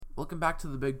Welcome back to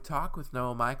the Big Talk with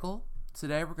Noah Michael.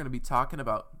 Today we're going to be talking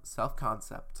about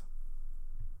self-concept.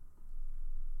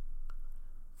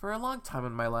 For a long time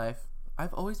in my life,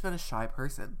 I've always been a shy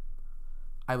person.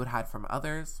 I would hide from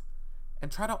others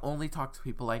and try to only talk to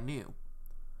people I knew.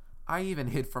 I even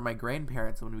hid from my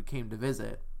grandparents when we came to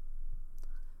visit.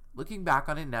 Looking back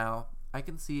on it now, I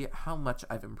can see how much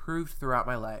I've improved throughout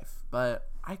my life, but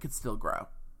I could still grow.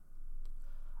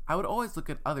 I would always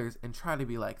look at others and try to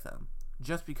be like them,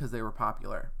 just because they were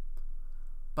popular.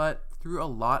 But through a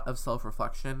lot of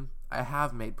self-reflection, I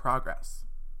have made progress.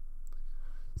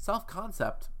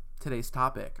 Self-concept, today's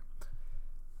topic,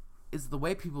 is the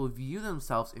way people view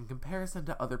themselves in comparison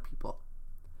to other people.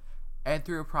 And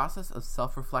through a process of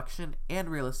self-reflection and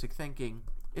realistic thinking,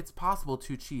 it's possible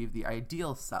to achieve the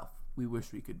ideal self we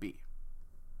wish we could be.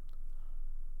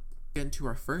 Into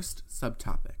our first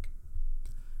subtopic.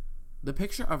 The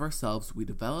picture of ourselves we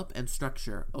develop and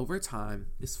structure over time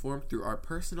is formed through our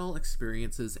personal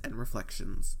experiences and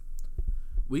reflections.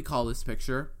 We call this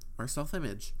picture our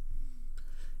self-image.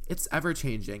 It's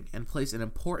ever-changing and plays an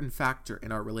important factor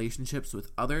in our relationships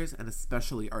with others and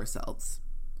especially ourselves.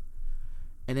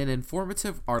 In an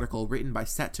informative article written by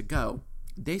Set2Go,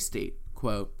 they state,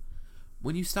 quote,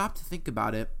 "When you stop to think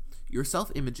about it, your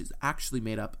self-image is actually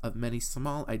made up of many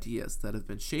small ideas that have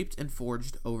been shaped and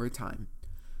forged over time.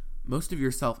 Most of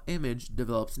your self-image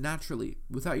develops naturally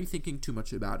without you thinking too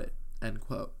much about it," end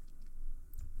quote.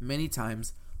 Many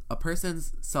times, a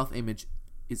person's self-image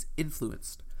is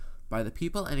influenced by the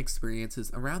people and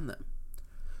experiences around them.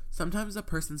 Sometimes a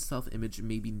person's self-image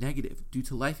may be negative due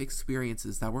to life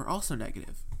experiences that were also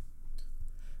negative.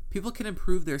 People can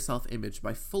improve their self-image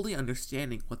by fully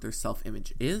understanding what their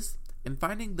self-image is and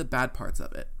finding the bad parts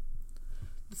of it.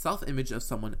 The self-image of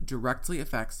someone directly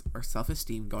affects our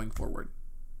self-esteem going forward.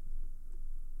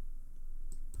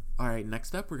 Alright,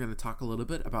 next up we're going to talk a little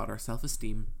bit about our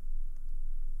self-esteem.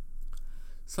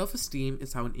 Self-esteem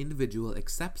is how an individual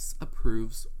accepts,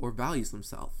 approves, or values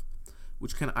themselves,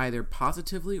 which can either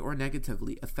positively or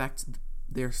negatively affect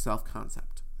their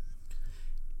self-concept.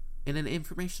 In an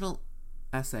informational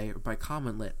essay by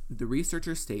CommonLit, the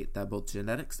researchers state that both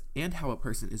genetics and how a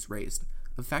person is raised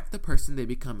affect the person they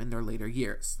become in their later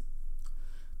years.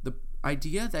 The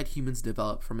idea that humans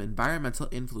develop from environmental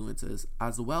influences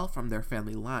as well from their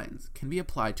family lines can be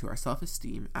applied to our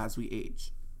self-esteem as we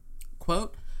age.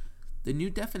 Quote, "The new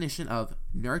definition of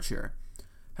nurture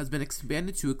has been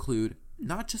expanded to include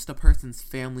not just a person's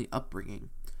family upbringing,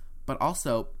 but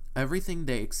also everything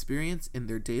they experience in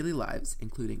their daily lives,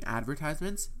 including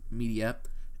advertisements, media,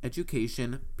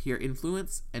 education, peer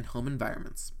influence, and home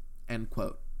environments," end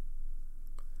quote.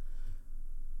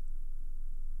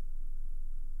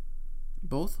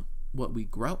 Both what we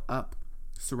grow up,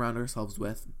 surround ourselves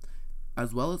with,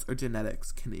 as well as our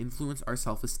genetics can influence our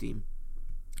self-esteem.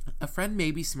 A friend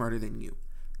may be smarter than you,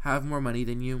 have more money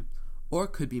than you, or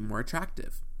could be more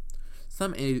attractive.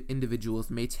 Some individuals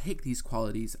may take these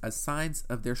qualities as signs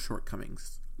of their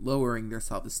shortcomings, lowering their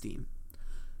self-esteem.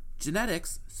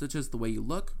 Genetics, such as the way you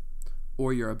look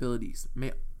or your abilities,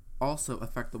 may also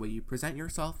affect the way you present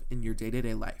yourself in your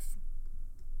day-to-day life.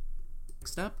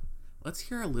 Next up, let's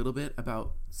hear a little bit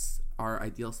about our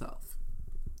ideal self.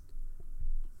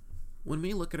 When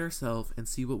we look at ourselves and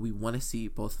see what we want to see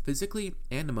both physically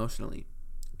and emotionally,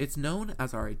 it's known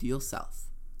as our ideal self.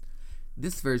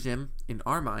 This version, in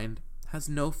our mind, has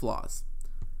no flaws,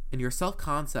 and your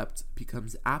self-concept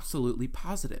becomes absolutely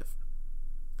positive.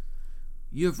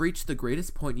 You have reached the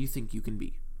greatest point you think you can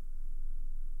be.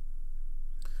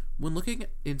 When looking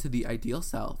into the ideal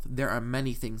self, there are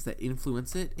many things that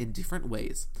influence it in different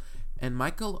ways, and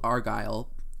Michael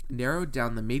Argyle narrowed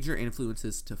down the major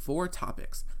influences to 4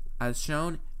 topics, as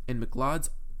shown in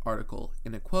McLeod's article.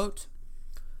 In a quote,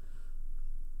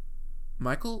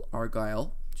 Michael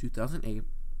Argyle, 2008,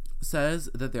 says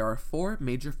that there are 4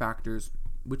 major factors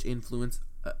which influence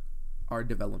our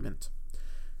development.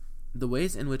 The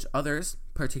ways in which others,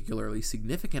 particularly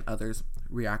significant others,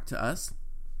 react to us,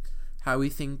 how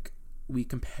we think we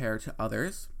compare to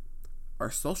others, our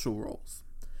social roles,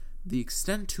 the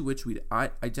extent to which we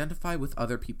identify with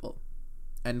other people,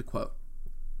 end quote.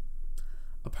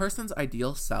 A person's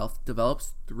ideal self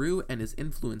develops through and is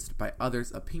influenced by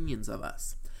others' opinions of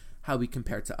us, how we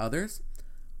compare to others,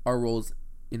 our roles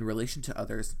in relation to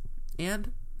others,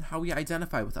 and how we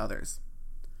identify with others.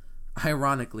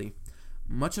 Ironically,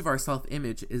 much of our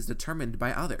self-image is determined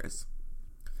by others.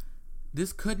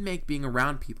 This could make being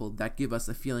around people that give us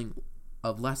a feeling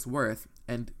of less worth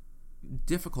and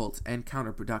difficult and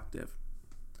counterproductive.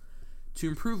 To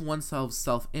improve oneself's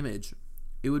self-image,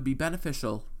 it would be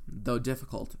beneficial, though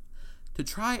difficult, to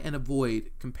try and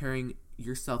avoid comparing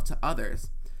yourself to others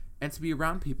and to be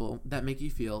around people that make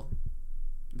you feel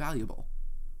valuable.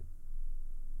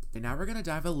 And now we're going to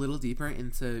dive a little deeper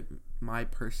into my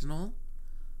personal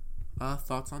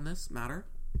thoughts on this matter.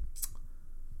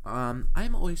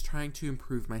 I'm always trying to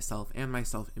improve myself and my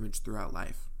self-image throughout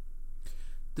life.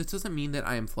 This doesn't mean that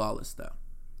I am flawless, though.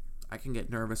 I can get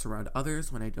nervous around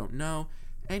others when I don't know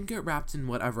and get wrapped in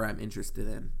whatever I'm interested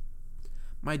in.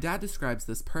 My dad describes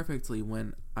this perfectly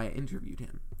when I interviewed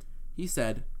him. He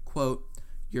said, quote,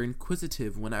 "You're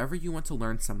inquisitive whenever you want to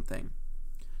learn something.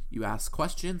 You ask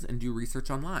questions and do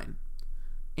research online,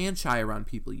 and shy around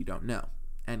people you don't know,"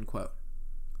 end quote.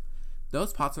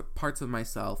 Those parts of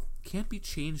myself can't be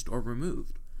changed or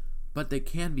removed, but they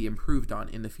can be improved on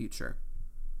in the future.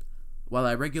 While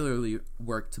I regularly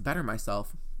work to better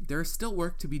myself, there is still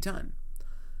work to be done.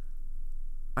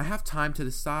 I have time to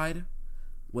decide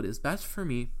what is best for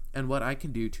me and what I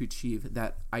can do to achieve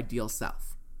that ideal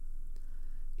self.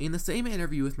 In the same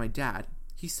interview with my dad,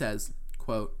 he says,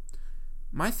 quote,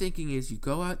 "My thinking is you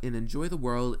go out and enjoy the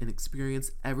world and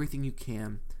experience everything you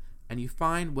can, and you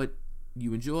find what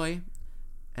you enjoy,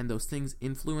 and those things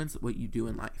influence what you do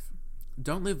in life.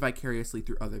 Don't live vicariously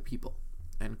through other people,"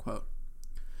 end quote.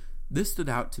 This stood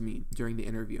out to me during the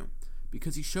interview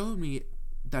because he showed me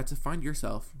that to find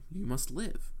yourself, you must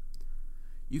live.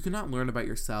 You cannot learn about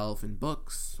yourself in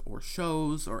books or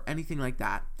shows or anything like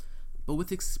that, but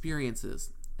with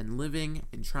experiences and living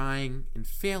and trying and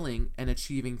failing and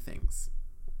achieving things.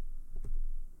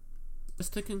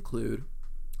 Just to conclude,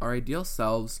 our ideal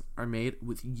selves are made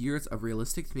with years of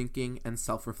realistic thinking and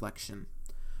self-reflection,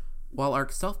 while our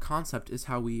self-concept is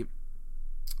how we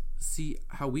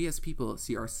as people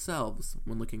see ourselves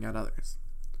when looking at others.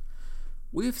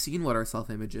 We have seen what our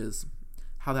self-image is,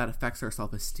 how that affects our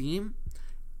self-esteem,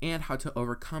 and how to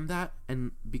overcome that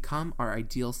and become our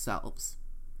ideal selves.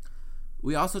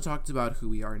 We also talked about who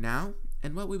we are now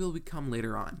and what we will become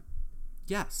later on.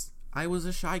 Yes, I was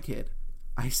a shy kid.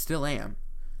 I still am.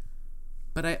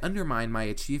 But I undermine my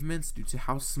achievements due to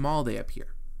how small they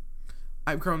appear.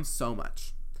 I've grown so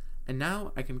much, and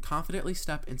now I can confidently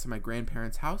step into my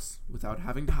grandparents' house without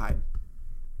having to hide.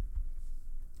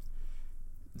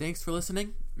 Thanks for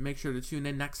listening. Make sure to tune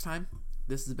in next time.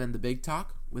 This has been The Big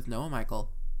Talk with Noah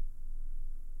Michael.